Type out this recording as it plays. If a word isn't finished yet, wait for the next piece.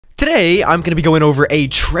Today, I'm going to be going over a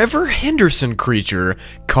Trevor Henderson creature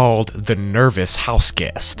called the Nervous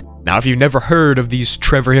Houseguest. Now, if you've never heard of these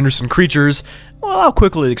Trevor Henderson creatures, well, I'll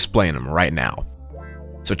quickly explain them right now.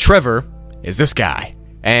 So Trevor is this guy,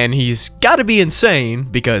 and he's got to be insane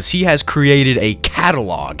because he has created a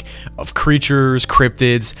catalog of creatures,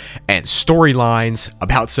 cryptids, and storylines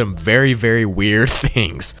about some very, very weird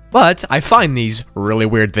things. But I find these really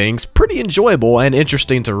weird things pretty enjoyable and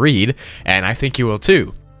interesting to read, and I think you will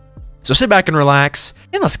too. So sit back and relax,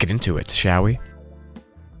 and let's get into it, shall we?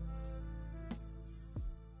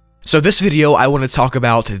 So this video, I want to talk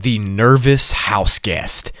about the Nervous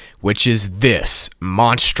Houseguest, which is this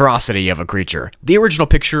monstrosity of a creature. The original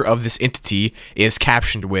picture of this entity is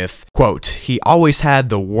captioned with, quote, "He always had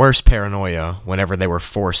the worst paranoia whenever they were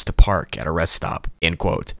forced to park at a rest stop," end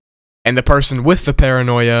quote. And the person with the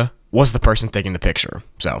paranoia was the person taking the picture.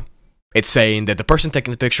 So it's saying that the person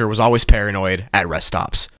taking the picture was always paranoid at rest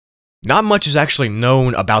stops. Not much is actually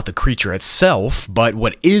known about the creature itself, but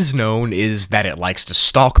what is known is that it likes to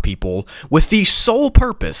stalk people with the sole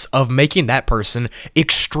purpose of making that person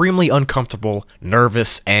extremely uncomfortable,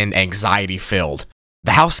 nervous, and anxiety-filled.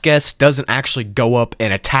 The houseguest doesn't actually go up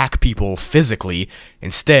and attack people physically.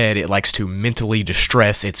 Instead, it likes to mentally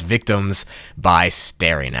distress its victims by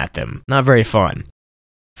staring at them. Not very fun.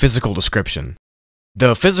 Physical description.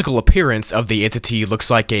 The physical appearance of the entity looks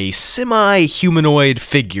like a semi-humanoid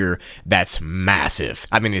figure that's massive.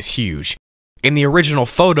 I mean, it's huge. In the original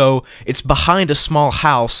photo, it's behind a small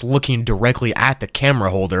house looking directly at the camera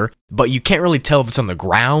holder, but you can't really tell if it's on the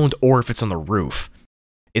ground or if it's on the roof.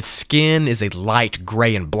 Its skin is a light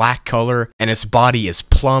gray and black color, and its body is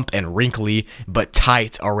plump and wrinkly, but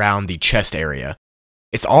tight around the chest area.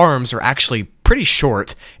 Its arms are actually pretty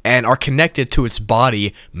short and are connected to its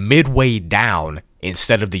body midway down,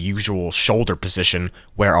 instead of the usual shoulder position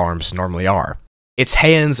where arms normally are. Its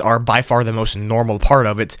hands are by far the most normal part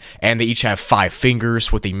of it, and they each have 5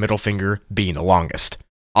 fingers, with the middle finger being the longest.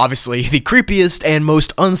 Obviously, the creepiest and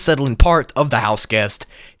most unsettling part of the houseguest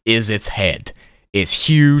is its head. It's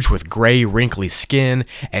huge with gray, wrinkly skin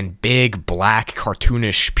and big, black,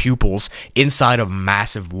 cartoonish pupils inside of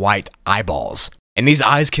massive white eyeballs. And these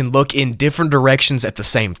eyes can look in different directions at the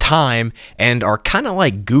same time and are kind of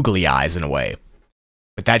like googly eyes in a way.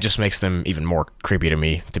 But that just makes them even more creepy to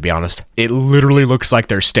me, to be honest. It literally looks like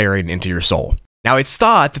they're staring into your soul. Now, it's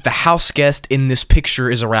thought that the houseguest in this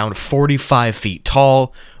picture is around 45 feet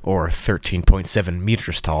tall, or 13.7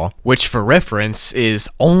 meters tall, which for reference is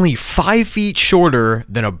only 5 feet shorter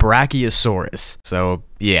than a brachiosaurus. So,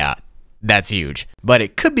 yeah, that's huge. But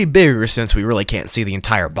it could be bigger since we really can't see the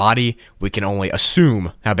entire body. We can only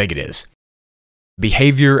assume how big it is.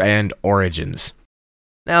 Behavior and origins.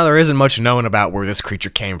 Now, there isn't much known about where this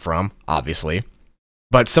creature came from, obviously,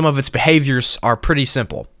 but some of its behaviors are pretty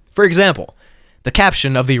simple. For example, the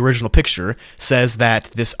caption of the original picture says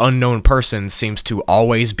that this unknown person seems to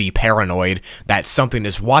always be paranoid that something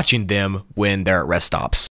is watching them when they're at rest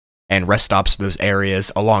stops. And rest stops are those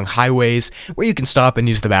areas along highways where you can stop and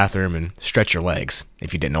use the bathroom and stretch your legs,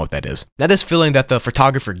 if you didn't know what that is. Now, this feeling that the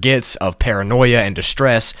photographer gets of paranoia and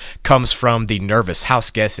distress comes from the Nervous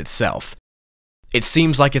Houseguest itself. It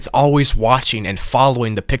seems like it's always watching and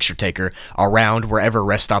following the picture taker around wherever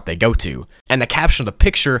rest stop they go to. And the caption of the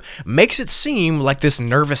picture makes it seem like this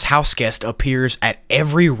Nervous Houseguest appears at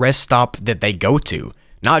every rest stop that they go to.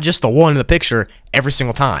 Not just the one in the picture, every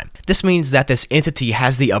single time. This means that this entity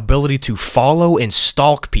has the ability to follow and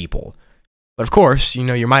stalk people. But of course,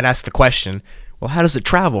 you might ask the question, well, how does it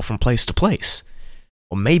travel from place to place?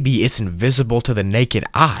 Well, maybe it's invisible to the naked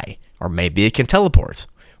eye, or maybe it can teleport.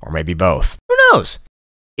 Or maybe both. Who knows?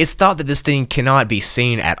 It's thought that this thing cannot be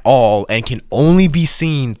seen at all and can only be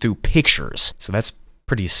seen through pictures. So that's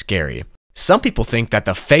pretty scary. Some people think that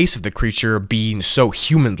the face of the creature being so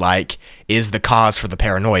human-like is the cause for the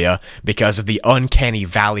paranoia because of the uncanny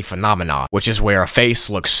valley phenomena, which is where a face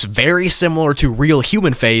looks very similar to real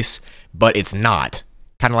human face, but it's not.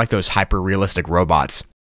 Kind of like those hyper-realistic robots.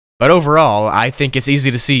 But overall, I think it's easy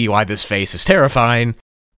to see why this face is terrifying,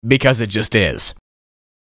 because it just is.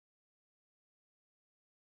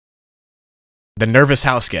 The Nervous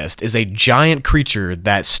Houseguest is a giant creature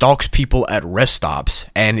that stalks people at rest stops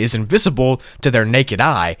and is invisible to their naked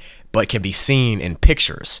eye, but can be seen in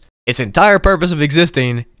pictures. Its entire purpose of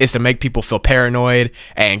existing is to make people feel paranoid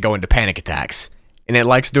and go into panic attacks. And it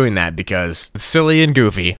likes doing that because it's silly and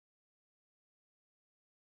goofy.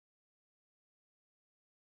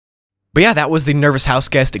 But yeah, that was the Nervous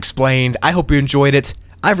Houseguest explained. I hope you enjoyed it.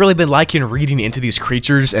 I've really been liking reading into these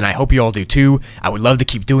creatures, and I hope you all do too. I would love to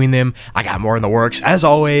keep doing them. I got more in the works. As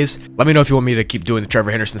always, let me know if you want me to keep doing the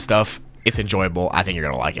Trevor Henderson stuff. It's enjoyable. I think you're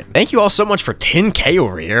gonna like it. Thank you all so much for 10K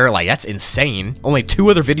over here. Like, that's insane. Only 2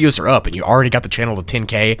 other videos are up and you already got the channel to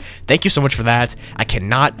 10K. Thank you so much for that. I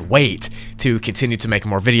cannot wait to continue to make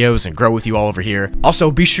more videos and grow with you all over here.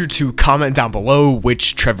 Also, be sure to comment down below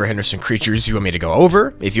which Trevor Henderson creatures you want me to go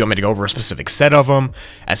over. If you want me to go over a specific set of them,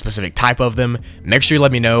 a specific type of them, make sure you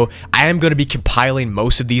let me know. I am going to be compiling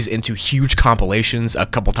most of these into huge compilations a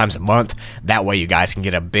couple times a month. That way you guys can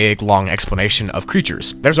get a big, long explanation of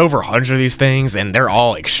creatures. There's over 100 of these things, and they're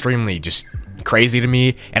all extremely just crazy to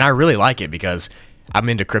me, and I really like it because I'm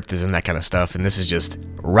into cryptids and that kind of stuff, and this is just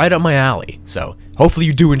right up my alley. So hopefully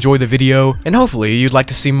you do enjoy the video, and hopefully you'd like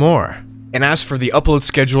to see more. And as for the upload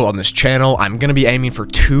schedule on this channel, I'm going to be aiming for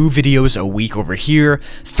 2 videos a week over here,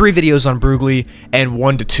 3 videos on broogli, and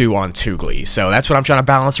 1 to 2 on toogli. So that's what I'm trying to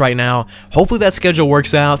balance right now. Hopefully that schedule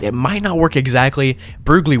works out. It might not work exactly.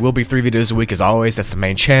 Broogli will be 3 videos a week as always. That's the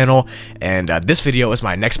main channel. And this video is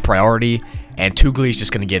my next priority. And toogli is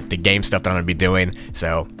just going to get the game stuff that I'm going to be doing.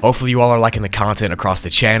 So hopefully you all are liking the content across the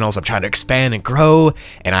channels. I'm trying to expand and grow,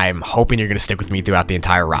 and I'm hoping you're going to stick with me throughout the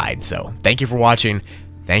entire ride. So thank you for watching.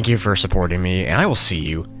 Thank you for supporting me, and I will see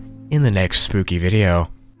you in the next spooky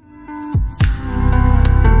video.